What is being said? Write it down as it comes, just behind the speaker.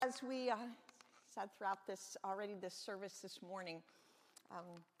as we said throughout this service this morning,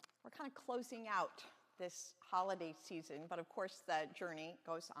 we're kind of closing out this holiday season, but of course the journey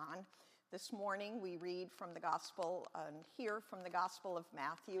goes on. This morning we read from the Gospel, hear from the Gospel of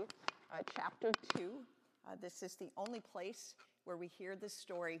Matthew, chapter 2. This is the only place where we hear the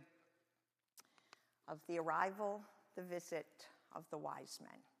story of the arrival, the visit of the wise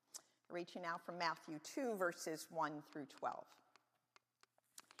men. Reaching out from Matthew 2, verses 1 through 12.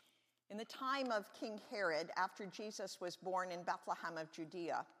 In the time of King Herod, after Jesus was born in Bethlehem of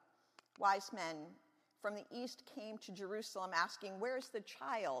Judea, wise men from the east came to Jerusalem asking, "Where's the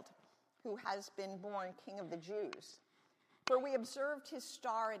child who has been born King of the Jews? For we observed his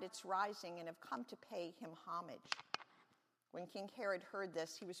star at its rising and have come to pay him homage." When King Herod heard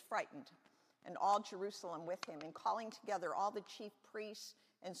this, he was frightened, and all Jerusalem with him, and calling together all the chief priests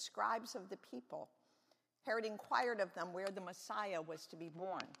and scribes of the people, Herod inquired of them where the Messiah was to be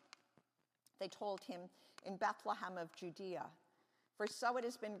born. They told him, "In Bethlehem of Judea. For so it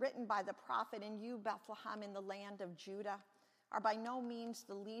has been written by the prophet, and you, Bethlehem, in the land of Judah, are by no means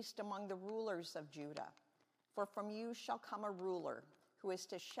the least among the rulers of Judah. For from you shall come a ruler who is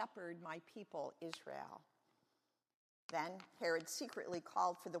to shepherd my people Israel." Then Herod secretly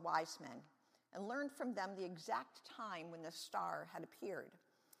called for the wise men and learned from them the exact time when the star had appeared.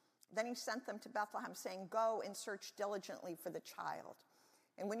 Then he sent them to Bethlehem, saying, "Go and search diligently for the child.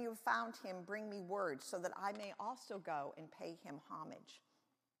 And when you have found him, bring me word, so that I may also go and pay him homage."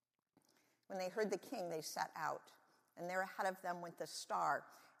 When they heard the king, they set out, and there ahead of them went the star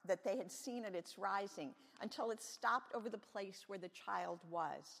that they had seen at its rising, until it stopped over the place where the child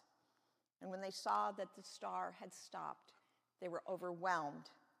was. And when they saw that the star had stopped, they were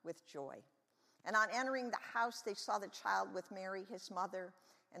overwhelmed with joy. And on entering the house, they saw the child with Mary, his mother,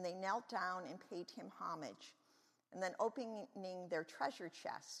 and they knelt down and paid him homage. And then opening their treasure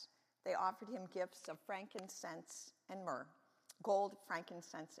chests, they offered him gifts of frankincense and myrrh, gold,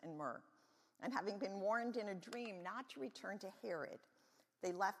 frankincense, and myrrh. And having been warned in a dream not to return to Herod,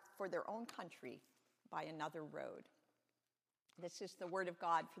 they left for their own country by another road. This is the word of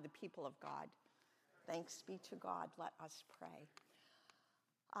God for the people of God. Thanks be to God. Let us pray.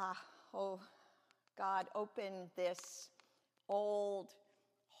 Oh God, open this old,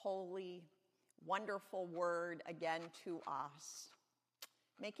 holy, wonderful word again to us.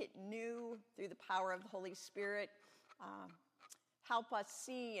 Make it new through the power of the Holy Spirit. Help us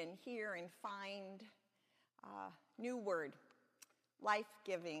see and hear and find new word,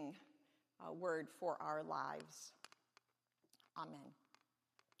 life-giving word for our lives. Amen.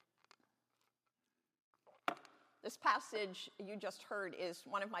 This passage you just heard is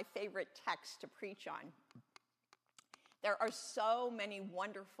one of my favorite texts to preach on. There are so many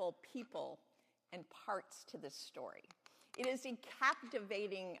wonderful people and parts to this story. It is a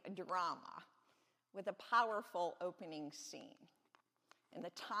captivating drama with a powerful opening scene. In the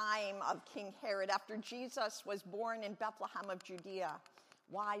time of King Herod, after Jesus was born in Bethlehem of Judea,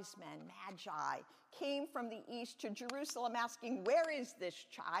 wise men, magi, came from the east to Jerusalem asking, "Where is this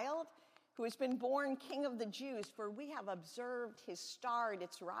child who has been born King of the Jews? For we have observed his star at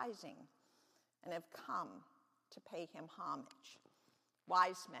its rising and have come to pay him homage."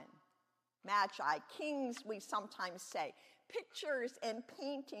 Wise men, magi, kings, we sometimes say, pictures and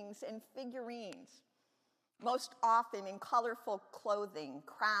paintings and figurines, most often in colorful clothing,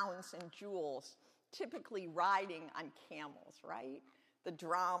 crowns and jewels, typically riding on camels, right? The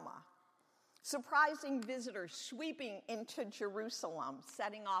drama. Surprising visitors sweeping into Jerusalem,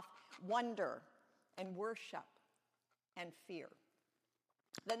 setting off wonder and worship and fear.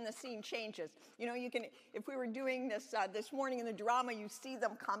 Then the scene changes. If we were doing this this morning in the drama, you see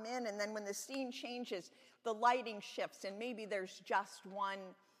them come in, and then when the scene changes, the lighting shifts, and maybe there's just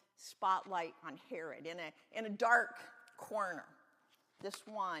one spotlight on Herod in a dark corner. This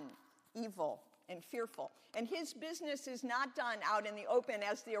one, evil and fearful. And his business is not done out in the open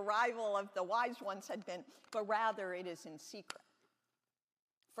as the arrival of the wise ones had been, but rather it is in secret.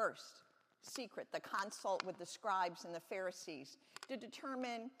 First, secret, the consult with the scribes and the Pharisees to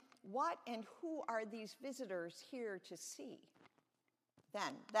determine what and who are these visitors here to see.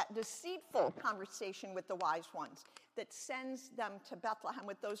 Then, that deceitful conversation with the wise ones that sends them to Bethlehem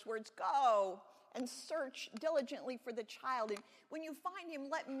with those words, "Go and search diligently for the child, and when you find him,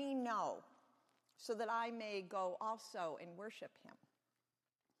 let me know, so that I may go also and worship him."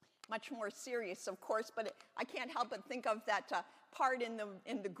 Much more serious, of course, but I can't help but think of that part in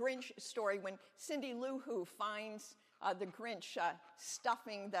the Grinch story when Cindy Lou Who finds the Grinch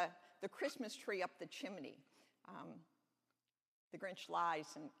stuffing the Christmas tree up the chimney. The Grinch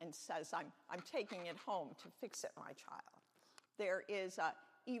lies and says, I'm taking it home to fix it, my child. There is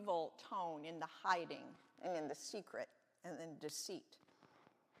evil tone in the hiding and in the secret and in deceit.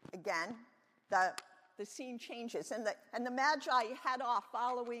 Again, the scene changes, and the Magi head off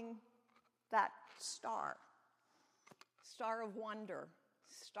following that star of wonder,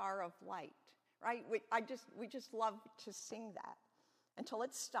 star of light, right? We just love to sing that until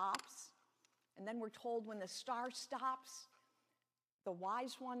it stops, and then we're told when the star stops, the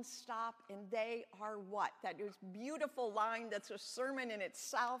wise ones stop, and they are what? That is beautiful line that's a sermon in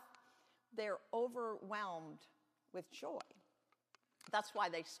itself. They're overwhelmed with joy. That's why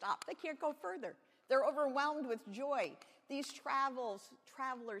they stop. They can't go further. They're overwhelmed with joy. These travelers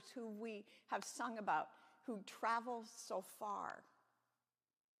who we have sung about, who travel so far.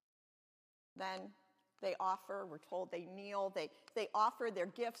 Then they offer, we're told they kneel, they offer their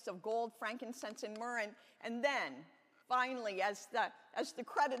gifts of gold, frankincense, and myrrh, and then, finally, as the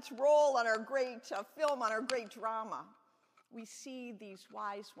credits roll on our great film, on our great drama, we see these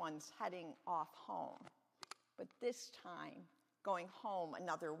wise ones heading off home. But this time, going home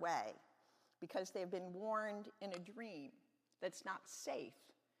another way, because they've been warned in a dream that's not safe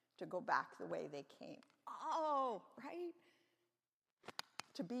to go back the way they came. Oh, right?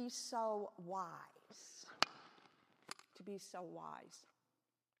 To be so wise. To be so wise.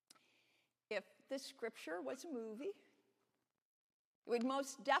 If this scripture was a movie, it would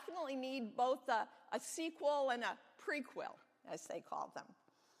most definitely need both a sequel and a prequel, as they call them.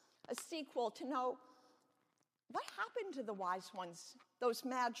 A sequel to know what happened to the wise ones, those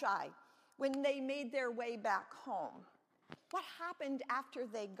Magi, when they made their way back home. What happened after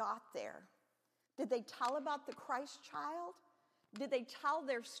they got there? Did they tell about the Christ child? Did they tell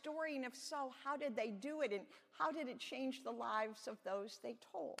their story? And if so, how did they do it? And how did it change the lives of those they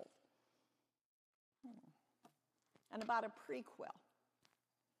told? And about a prequel.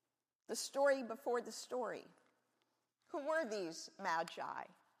 The story before the story. Who were these Magi?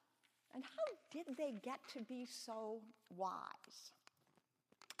 And how did they get to be so wise?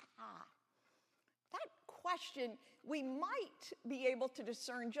 That question we might be able to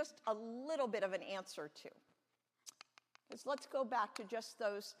discern just a little bit of an answer to. Because let's go back to just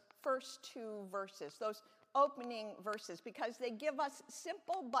those first two verses, those opening verses, because they give us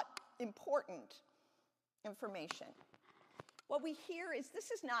simple but important information. What we hear is this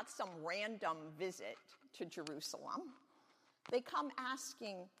is not some random visit to Jerusalem. They come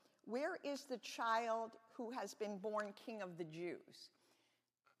asking, where is the child who has been born King of the Jews?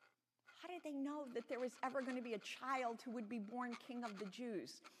 How did they know that there was ever going to be a child who would be born King of the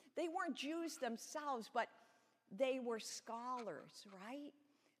Jews? They weren't Jews themselves, but they were scholars, right?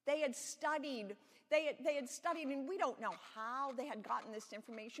 They had studied, and we don't know how they had gotten this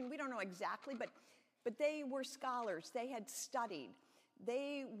information. We don't know exactly, but they were scholars. They had studied.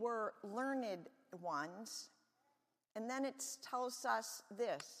 They were learned ones. And then it tells us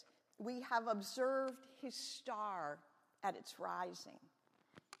this: we have observed his star at its rising.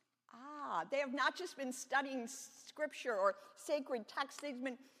 They have not just been studying scripture or sacred text. They've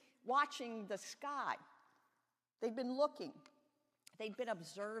been watching the sky. They've been looking. They've been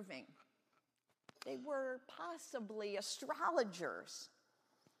observing. They were possibly astrologers.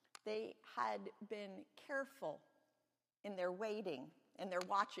 They had been careful in their waiting and their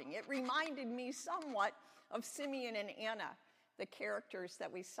watching. It reminded me somewhat of Simeon and Anna, the characters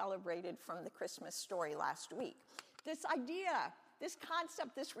that we celebrated from the Christmas story last week. This idea, this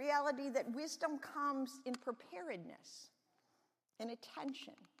concept, this reality that wisdom comes in preparedness, in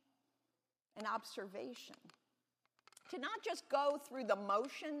attention, in observation. To not just go through the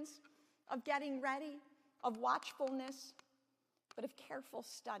motions of getting ready, of watchfulness, but of careful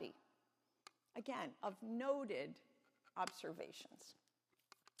study. Again, of noted observations.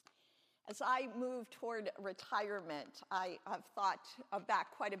 As I move toward retirement, I have thought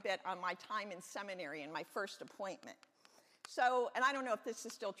back quite a bit on my time in seminary and my first appointment. So, and I don't know if this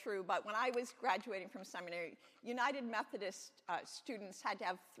is still true, but when I was graduating from seminary, United Methodist students had to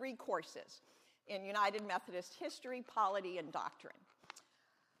have 3 courses in United Methodist history, polity, and doctrine.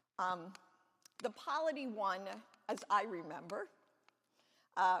 The polity one, as I remember,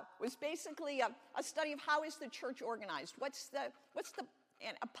 was basically a study of how is the church organized? What's the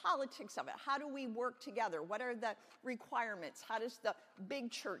politics of it? How do we work together? What are the requirements? How does the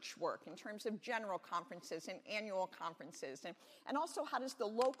big church work in terms of general conferences and annual conferences? And also, how does the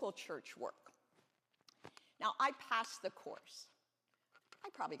local church work? Now, I passed the course. I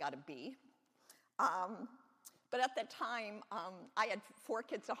probably got a B. But at the time, I had 4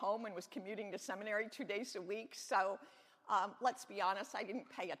 kids at home and was commuting to seminary 2 days a week. So let's be honest, I didn't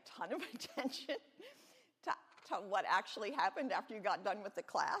pay a ton of attention to what actually happened after you got done with the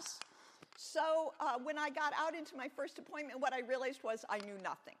class. So when I got out into my first appointment, what I realized was I knew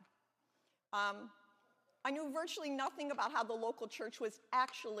nothing. I knew virtually nothing about how the local church was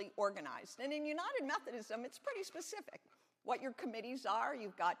actually organized. And in United Methodism, it's pretty specific. What your committees are,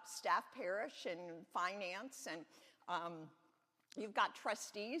 you've got staff parish and finance, and you've got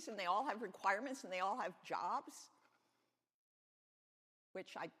trustees, and they all have requirements, and they all have jobs,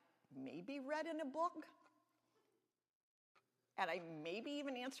 which I maybe read in a book, and I maybe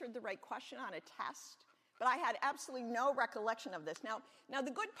even answered the right question on a test, but I had absolutely no recollection of this. Now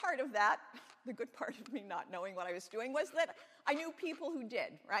the good part of that, the good part of me not knowing what I was doing, was that I knew people who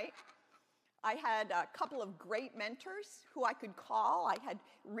did, right? I had a couple of great mentors who I could call. I had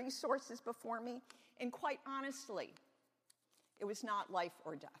resources before me, and quite honestly, it was not life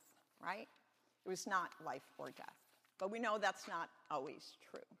or death, right? It was not life or death. But we know that's not always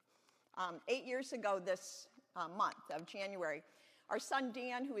true. 8 years ago this month of January, our son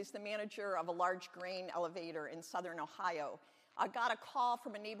Dan, who is the manager of a large grain elevator in southern Ohio, got a call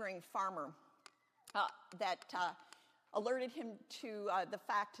from a neighboring farmer that alerted him to the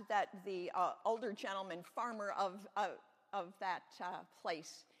fact that the older gentleman, farmer of that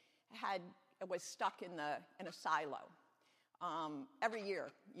place, was stuck in a silo. Every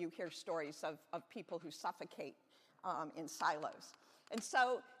year you hear stories of people who suffocate in silos. And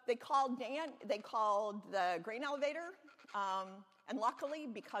so they called Dan, they called the grain elevator, and luckily,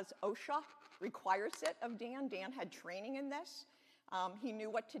 because OSHA requires it of Dan had training in this. He knew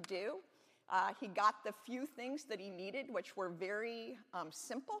what to do. He got the few things that he needed, which were very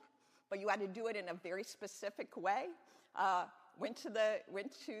simple, but you had to do it in a very specific way. Went to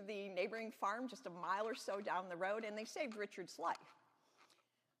the neighboring farm just a mile or so down the road, and they saved Richard's life.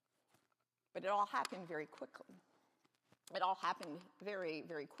 But it all happened very quickly. It all happened very,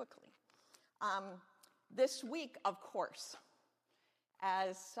 very quickly. This week, of course,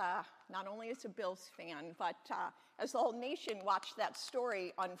 as not only as a Bills fan, but as the whole nation watched that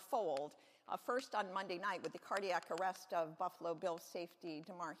story unfold, first on Monday night with the cardiac arrest of Buffalo Bills safety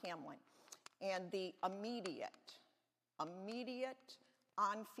Damar Hamlin, and the immediate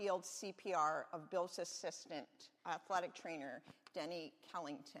on-field CPR of Bills assistant athletic trainer Denny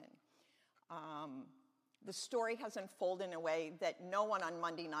Kellington. The story has unfolded in a way that no one on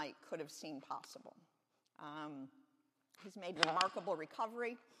Monday night could have seen possible. He's made a remarkable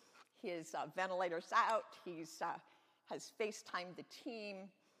recovery. His ventilator's out. He's has FaceTimed the team.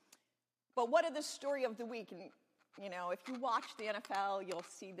 But what is the story of the week? And, you know, if you watch the NFL, you'll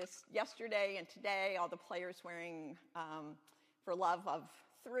see this yesterday and today, all the players wearing For Love of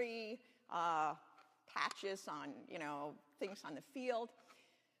Three patches on, things on the field.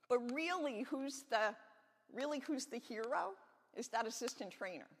 But really, who's the hero is that assistant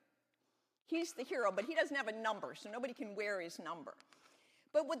trainer. He's the hero, but he doesn't have a number, so nobody can wear his number.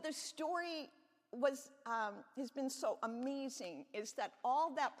 But what the story has been so amazing is that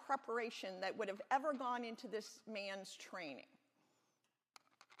all that preparation that would have ever gone into this man's training,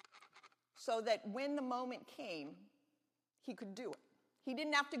 so that when the moment came, he could do it. He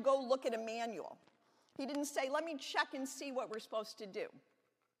didn't have to go look at a manual. He didn't say, let me check and see what we're supposed to do.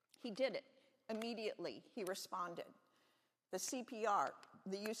 He did it. Immediately, he responded. The CPR,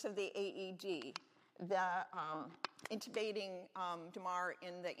 the use of the AED, the intubating Damar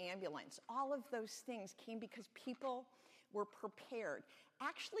in the ambulance, all of those things came because people were prepared,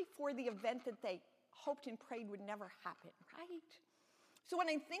 actually for the event that they hoped and prayed would never happen, right? So when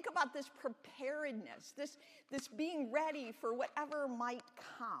I think about this preparedness, this being ready for whatever might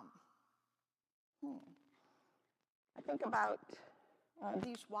come, I think about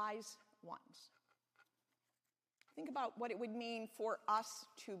these wise ones. Think about what it would mean for us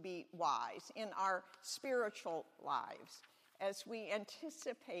to be wise in our spiritual lives as we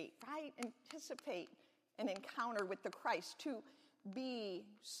anticipate an encounter with the Christ, to be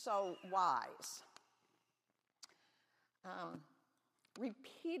so wise.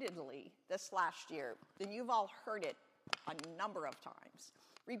 Repeatedly this last year, and you've all heard it a number of times,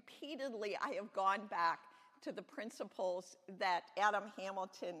 repeatedly I have gone back to the principles that Adam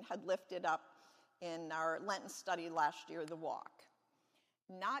Hamilton had lifted up in our Lenten study last year, the walk.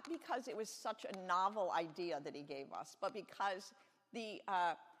 Not because it was such a novel idea that he gave us, but because the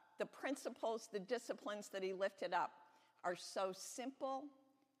principles, the disciplines that he lifted up are so simple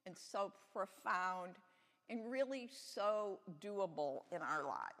and so profound and really so doable in our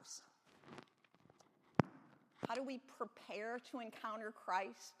lives. How do we prepare to encounter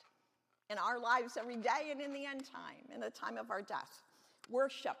Christ in our lives every day and in the end time, in the time of our death?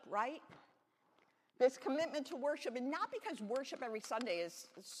 Worship, right? This commitment to worship, and not because worship every Sunday is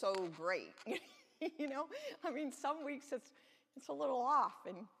so great. Some weeks it's a little off,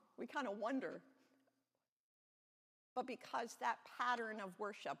 and We kind of wonder. But because that pattern of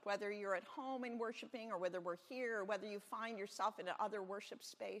worship, whether you're at home and worshiping or whether we're here or whether you find yourself in another worship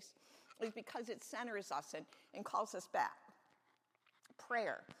space, is because it centers us and calls us back.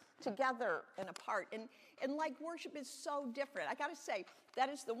 Prayer, together and apart. And like worship is so different. I got to say, that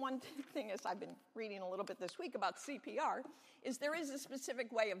is the one thing as I've been reading a little bit this week about CPR, is there is a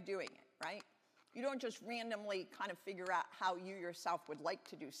specific way of doing it, right? You don't just randomly kind of figure out how you yourself would like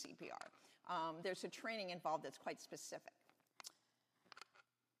to do CPR. There's a training involved that's quite specific.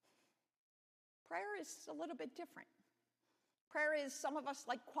 Prayer is a little bit different. Prayer is, some of us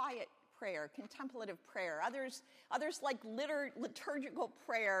like quiet prayer, contemplative prayer. Others like liturgical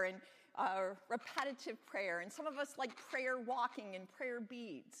prayer and repetitive prayer. And some of us like prayer walking and prayer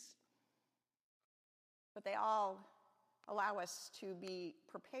beads. But they all allow us to be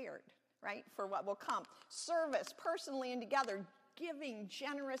prepared, right, for what will come. Service, personally and together. Giving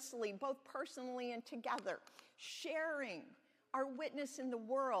generously, both personally and together. Sharing our witness in the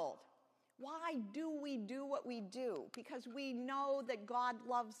world. Why do we do what we do? Because we know that God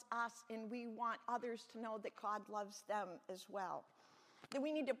loves us and we want others to know that God loves them as well. That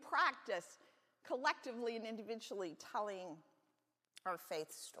we need to practice collectively and individually telling our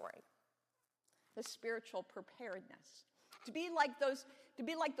faith story. The spiritual preparedness. To be like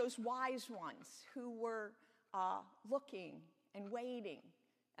those wise ones who were looking and waiting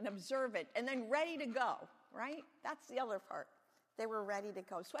and observant and then ready to go, right? That's the other part. They were ready to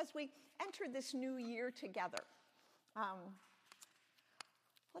go. So as we enter this new year together,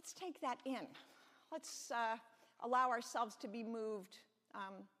 let's take that in. Let's allow ourselves to be moved,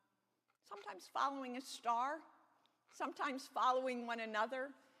 sometimes following a star, sometimes following one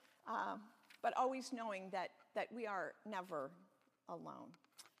another, but always knowing that we are never alone.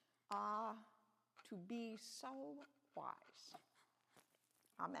 To be so wise.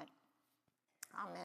 Amen. Amen.